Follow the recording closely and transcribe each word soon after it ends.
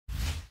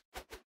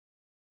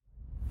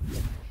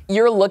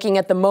You're looking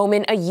at the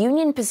moment a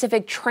Union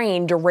Pacific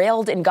train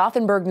derailed in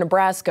Gothenburg,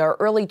 Nebraska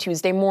early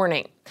Tuesday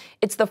morning.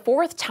 It's the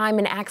fourth time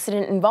an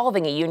accident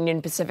involving a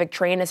Union Pacific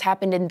train has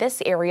happened in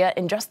this area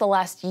in just the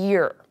last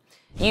year.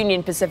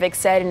 Union Pacific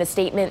said in a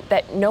statement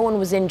that no one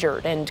was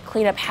injured and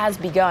cleanup has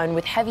begun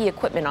with heavy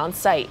equipment on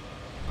site.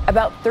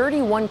 About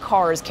 31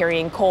 cars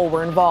carrying coal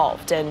were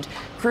involved, and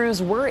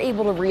crews were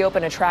able to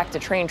reopen a track to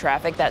train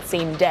traffic that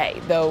same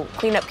day, though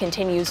cleanup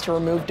continues to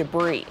remove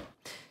debris.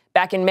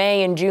 Back in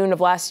May and June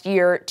of last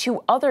year,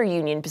 2 other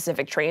Union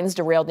Pacific trains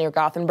derailed near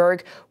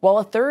Gothenburg, while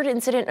a third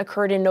incident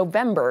occurred in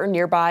November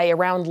nearby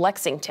around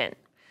Lexington.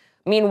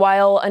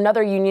 Meanwhile,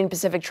 another Union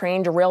Pacific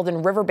train derailed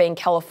in Riverbank,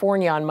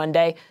 California on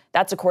Monday.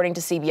 That's according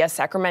to CBS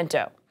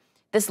Sacramento.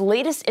 This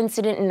latest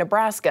incident in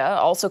Nebraska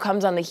also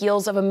comes on the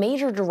heels of a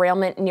major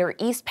derailment near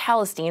East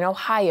Palestine,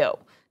 Ohio.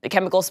 The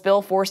chemical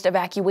spill forced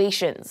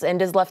evacuations and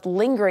has left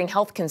lingering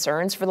health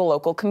concerns for the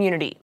local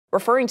community.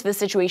 Referring to the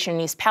situation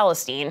in East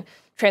Palestine,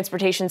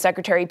 Transportation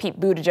Secretary Pete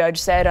Buttigieg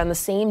said on the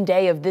same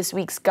day of this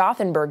week's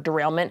Gothenburg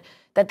derailment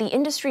that the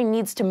industry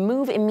needs to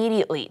move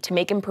immediately to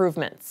make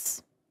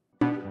improvements.